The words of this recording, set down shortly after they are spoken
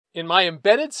In my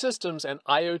embedded systems and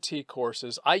IoT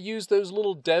courses, I use those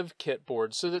little dev kit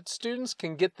boards so that students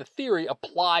can get the theory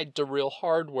applied to real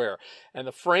hardware. And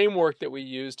the framework that we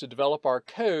use to develop our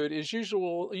code is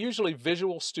usually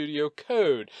Visual Studio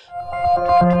Code.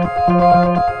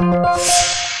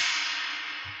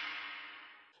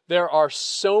 There are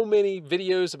so many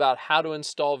videos about how to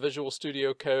install Visual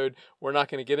Studio Code. We're not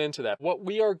going to get into that. What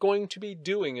we are going to be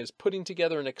doing is putting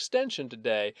together an extension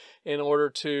today in order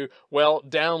to, well,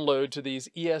 download to these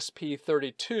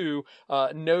ESP-32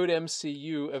 Node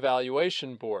MCU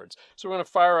evaluation boards. So we're going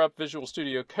to fire up Visual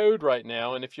Studio Code right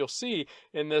now, and if you'll see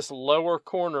in this lower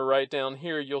corner right down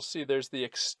here, you'll see there's the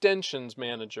Extensions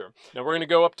Manager. Now we're going to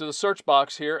go up to the search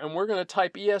box here, and we're going to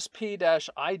type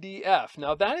ESP-IDF.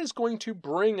 Now that is going to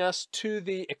bring us to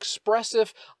the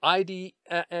expressive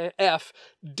IDF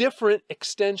different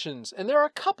extensions, and there are a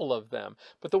couple of them,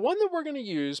 but the one that we're going to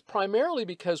use primarily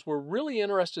because we're really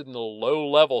interested in the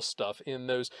low-level stuff, in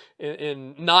those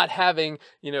in not having,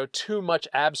 you know, too much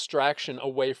abstraction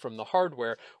away from the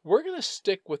hardware, we're going to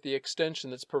stick with the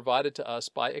extension that's provided to us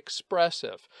by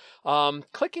Expressive.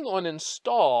 Clicking on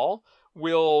install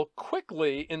will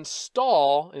quickly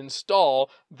install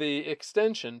the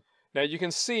extension. Now you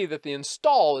can see that the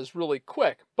install is really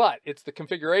quick, but it's the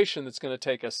configuration that's going to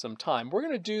take us some time. We're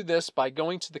going to do this by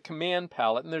going to the command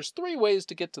palette, and there's three ways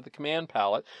to get to the command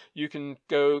palette. You can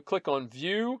click on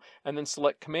View and then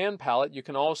select Command Palette. You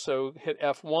can also hit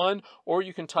F1, or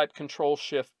you can type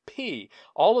Control-Shift-P.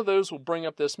 All of those will bring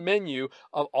up this menu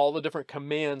of all the different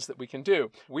commands that we can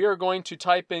do. We are going to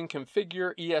type in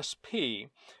Configure ESP,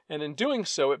 and in doing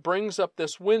so, it brings up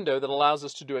this window that allows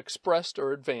us to do Expressed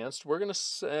or Advanced. We're going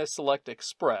to select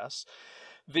Express.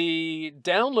 The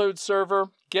download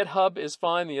server, GitHub is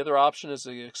fine. The other option is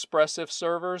the Expressive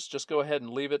servers. Just go ahead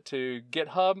and leave it to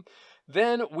GitHub.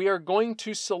 Then we are going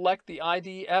to select the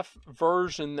IDF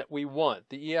version that we want,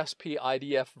 the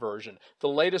ESP-IDF version. The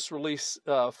latest release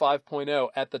 5.0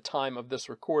 at the time of this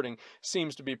recording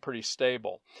seems to be pretty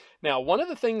stable. Now, one of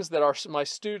the things that my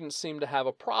students seem to have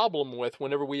a problem with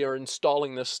whenever we are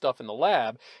installing this stuff in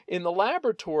the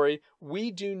laboratory,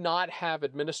 we do not have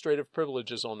administrative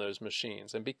privileges on those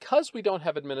machines. And because we don't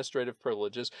have administrative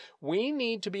privileges, we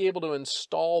need to be able to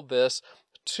install this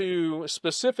to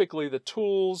specifically the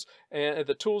tools and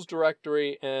the tools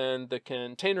directory and the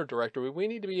container directory. We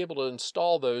need to be able to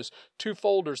install those two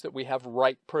folders that we have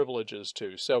write privileges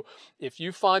to. So if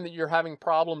you find that you're having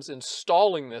problems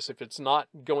installing this, if it's not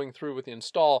going through with the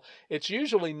install, it's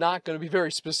usually not going to be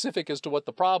very specific as to what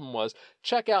the problem was.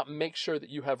 Check out and make sure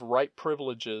that you have write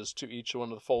privileges to each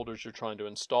one of the folders you're trying to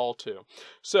install to.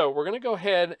 So we're going to go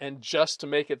ahead, and just to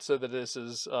make it so that this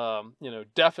is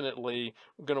definitely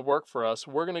going to work for us,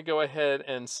 we're going to go ahead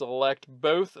and select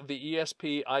both the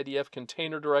ESP-IDF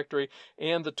container directory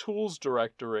and the tools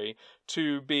directory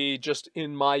to be just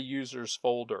in my users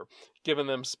folder, giving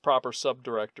them proper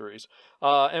subdirectories.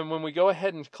 And when we go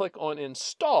ahead and click on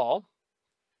install,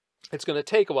 it's going to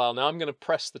take a while. Now I'm going to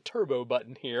press the turbo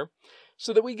button here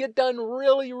so that we get done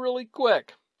really, really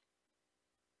quick.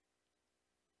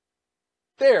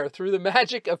 There, through the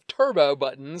magic of turbo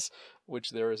buttons, which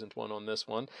there isn't one on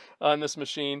this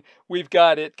machine, we've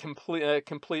got it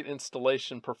complete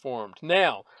installation performed.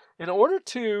 Now, in order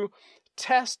to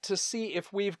test to see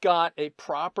if we've got a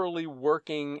properly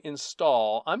working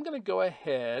install, I'm going to go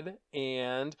ahead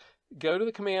and go to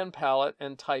the command palette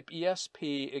and type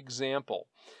ESP example.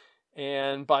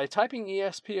 And by typing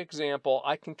ESP example,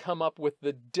 I can come up with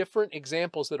the different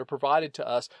examples that are provided to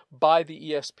us by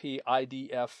the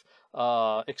ESP-IDF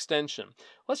extension.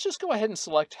 Let's just go ahead and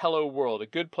select Hello World, a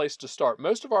good place to start.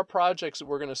 Most of our projects that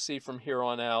we're going to see from here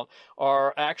on out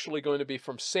are actually going to be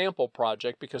from Sample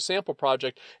Project, because Sample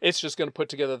Project, it's just going to put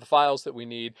together the files that we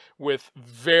need with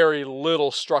very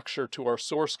little structure to our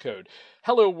source code.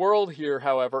 Hello World here,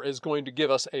 however, is going to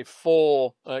give us a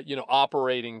full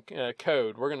operating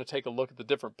code. We're going to take a look at the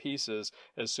different pieces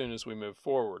as soon as we move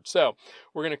forward. So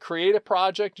we're going to create a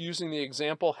project using the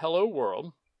example Hello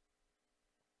World.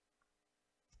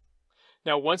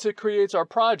 Now, once it creates our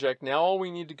project, now all we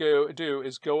need to do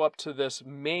is go up to this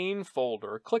main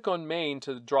folder, click on main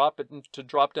to drop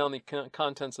down the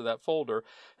contents of that folder,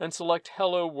 and select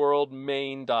Hello World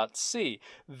main.c.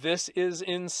 This is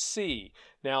in C.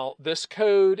 Now, this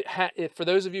code, for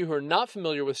those of you who are not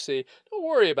familiar with C, don't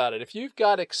worry about it. If you've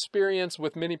got experience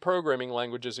with many programming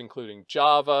languages, including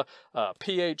Java,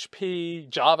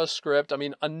 PHP, JavaScript, I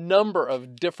mean, a number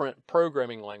of different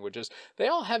programming languages, they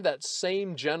all have that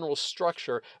same general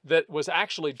structure that was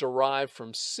actually derived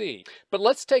from C. But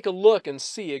let's take a look and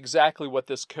see exactly what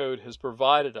this code has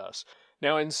provided us.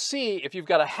 Now in C, if you've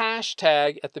got a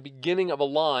hashtag at the beginning of a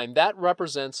line, that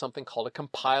represents something called a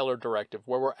compiler directive,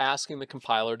 where we're asking the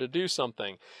compiler to do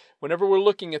something. Whenever we're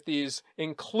looking at these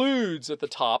includes at the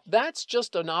top, that's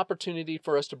just an opportunity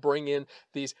for us to bring in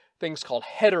these things called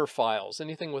header files.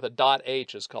 Anything with a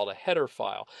 .h is called a header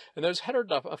file. And those header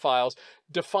files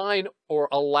define or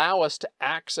allow us to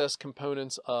access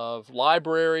components of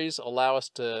libraries, allow us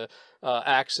to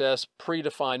access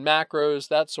predefined macros,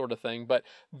 that sort of thing. But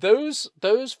those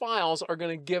files are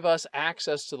going to give us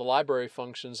access to the library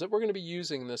functions that we're going to be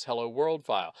using in this Hello World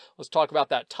file. Let's talk about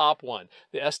that top one,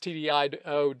 the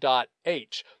stdio.h.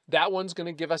 That one's going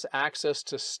to give us access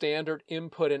to standard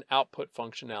input and output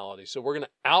functionality. So we're going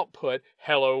to output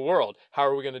Hello World. How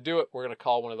are we going to do it? We're going to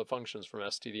call one of the functions from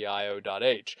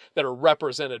stdio.h that are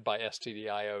represented by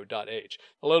stdio.h.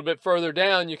 A little bit further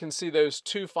down, you can see those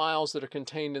two files that are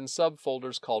contained in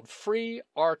subfolders called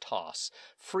FreeRTOS,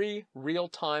 Free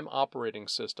Real-Time Operating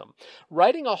System.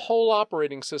 Writing a whole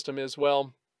operating system is,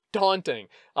 well, daunting.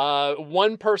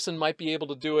 One person might be able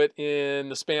to do it in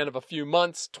the span of a few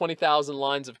months, 20,000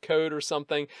 lines of code or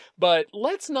something, but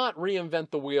let's not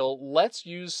reinvent the wheel. Let's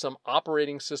use some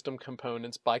operating system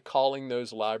components by calling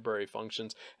those library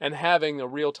functions and having a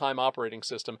real-time operating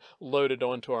system loaded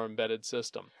onto our embedded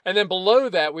system. And then below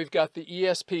that, we've got the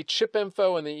ESP chip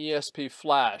info and the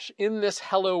ESP-FLUSH. In this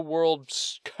Hello World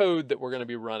code that we're going to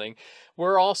be running,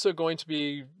 we're also going to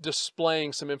be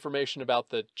displaying some information about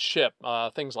the chip,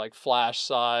 things like flash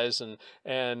size and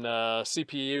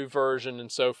CPU version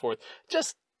and so forth.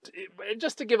 Just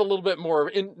to give a little bit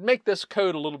more, make this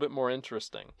code a little bit more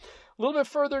interesting. A little bit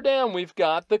further down, we've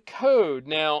got the code.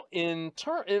 Now, in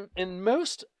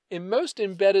most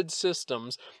embedded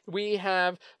systems, we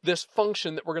have this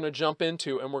function that we're going to jump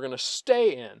into and we're going to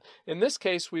stay in. In this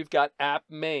case, we've got app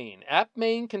main. App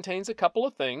main contains a couple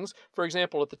of things. For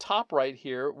example, at the top right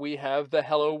here, we have the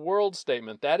Hello World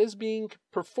statement. That is being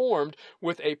performed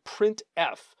with a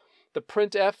printf. The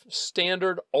printf,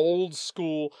 standard old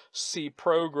school C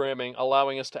programming,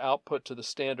 allowing us to output to the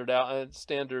standard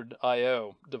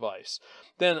I/O device.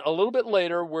 Then a little bit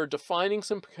later, we're defining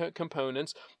some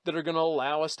components that are going to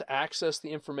allow us to access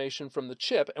the information from the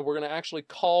chip, and we're going to actually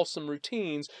call some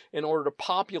routines in order to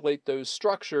populate those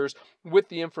structures with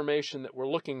the information that we're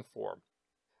looking for.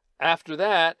 After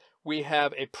that, we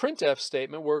have a printf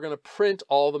statement. We're going to print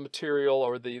all the material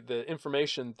or the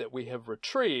information that we have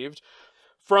retrieved.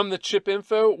 From the chip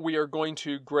info, we are going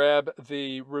to grab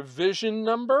the revision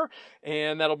number,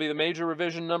 and that'll be the major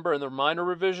revision number and the minor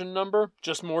revision number,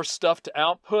 just more stuff to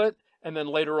output, and then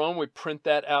later on we print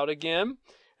that out again.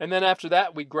 And then after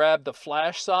that, we grab the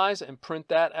flash size and print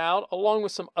that out, along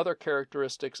with some other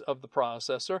characteristics of the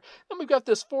processor. Then we've got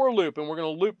this for loop, and we're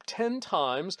going to loop 10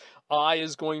 times. I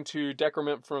is going to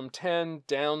decrement from 10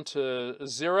 down to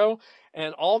 0.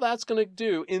 And all that's going to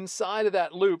do inside of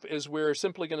that loop is we're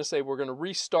simply going to say we're going to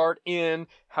restart in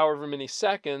however many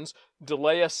seconds,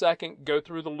 delay a second, go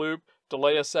through the loop,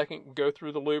 delay a second, go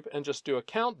through the loop, and just do a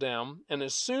countdown. And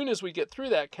as soon as we get through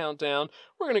that countdown,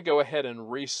 we're going to go ahead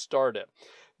and restart it.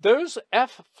 Those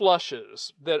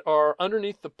fflushes that are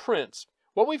underneath the prints,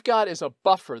 what we've got is a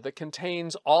buffer that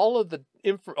contains all the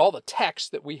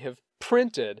text that we have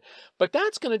printed, but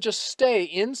that's going to just stay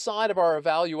inside of our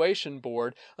evaluation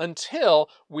board until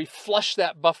we flush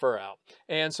that buffer out.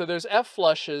 And so those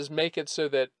fflushes make it so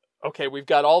that, okay, we've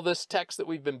got all this text that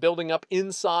we've been building up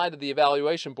inside of the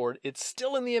evaluation board. It's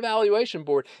still in the evaluation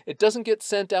board. It doesn't get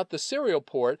sent out the serial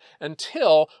port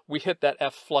until we hit that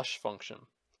fflush function.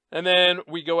 And then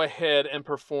we go ahead and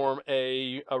perform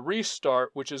a restart,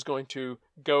 which is going to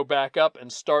go back up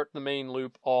and start the main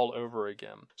loop all over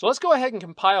again. So let's go ahead and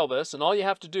compile this, and all you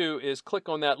have to do is click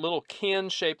on that little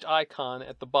can-shaped icon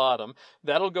at the bottom.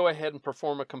 That'll go ahead and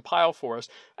perform a compile for us.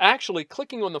 Actually,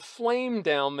 clicking on the flame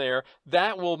down there,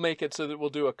 that will make it so that we'll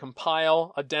do a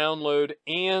compile, a download,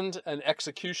 and an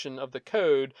execution of the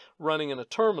code running in a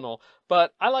terminal.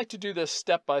 But I like to do this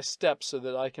step by step so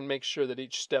that I can make sure that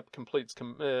each step completes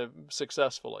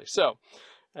successfully. So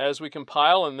as we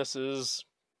compile, and this is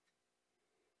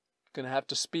going to have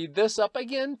to speed this up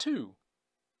again too.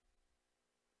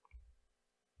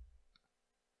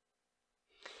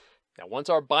 Now, once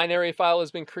our binary file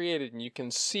has been created and you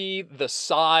can see the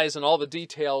size and all the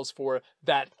details for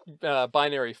that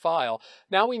binary file,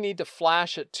 now we need to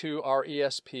flash it to our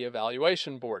ESP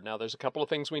evaluation board. Now, there's a couple of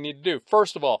things we need to do.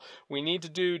 First of all, we need to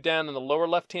do down in the lower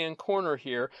left-hand corner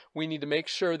here, we need to make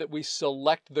sure that we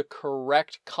select the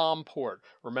correct COM port.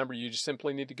 Remember, you just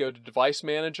simply need to go to Device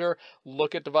Manager,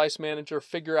 look at Device Manager,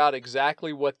 figure out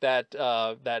exactly what that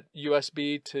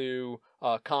USB to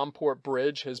COM port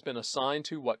bridge has been assigned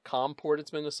to, what COM port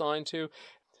it's been assigned to.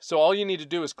 So all you need to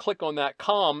do is click on that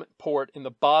COM port in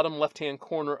the bottom left-hand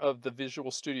corner of the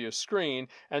Visual Studio screen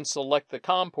and select the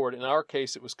COM port. In our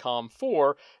case, it was COM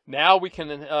 4. Now we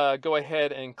can go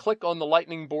ahead and click on the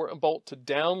lightning bolt to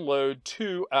download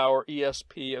to our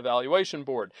ESP evaluation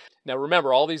board. Now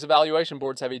remember, all these evaluation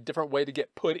boards have a different way to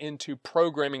get put into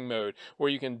programming mode, where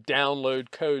you can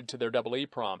download code to their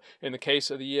EEPROM. In the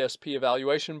case of the ESP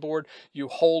evaluation board, you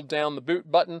hold down the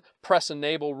boot button, press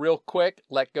enable real quick,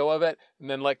 let go of it, and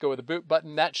then let go of the boot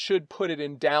button. That should put it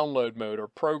in download mode or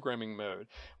programming mode.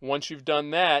 Once you've done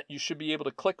that, you should be able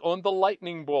to click on the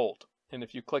lightning bolt. And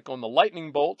if you click on the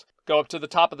lightning bolt, go up to the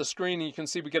top of the screen and you can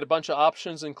see we get a bunch of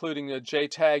options, including the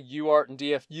JTAG, UART, and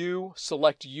DFU.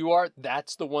 Select UART.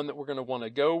 That's the one that we're going to want to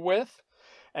go with.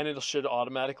 And it should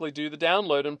automatically do the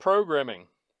download and programming.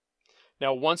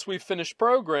 Now, once we've finished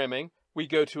programming, we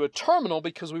go to a terminal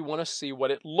because we want to see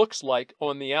what it looks like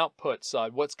on the output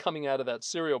side, what's coming out of that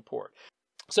serial port.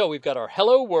 So we've got our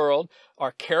hello world,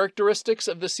 our characteristics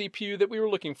of the CPU that we were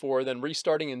looking for, then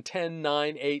restarting in 10,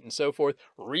 9, 8, and so forth.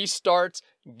 Restarts,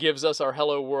 gives us our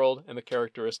hello world and the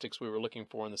characteristics we were looking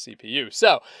for in the CPU.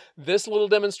 So this little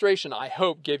demonstration, I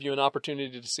hope, gave you an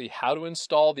opportunity to see how to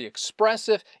install the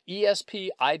expressive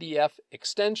ESP-IDF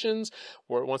extensions.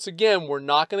 Once again, we're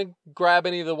not going to grab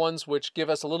any of the ones which give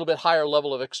us a little bit higher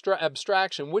level of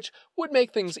abstraction, which would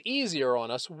make things easier on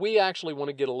us. We actually want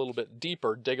to get a little bit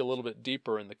deeper, dig a little bit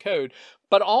deeper in the code,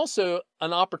 but also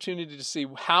an opportunity to see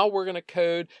how we're going to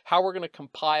code, how we're going to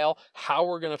compile, how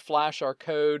we're going to flash our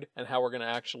code, and how we're going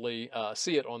to actually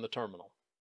see it on the terminal.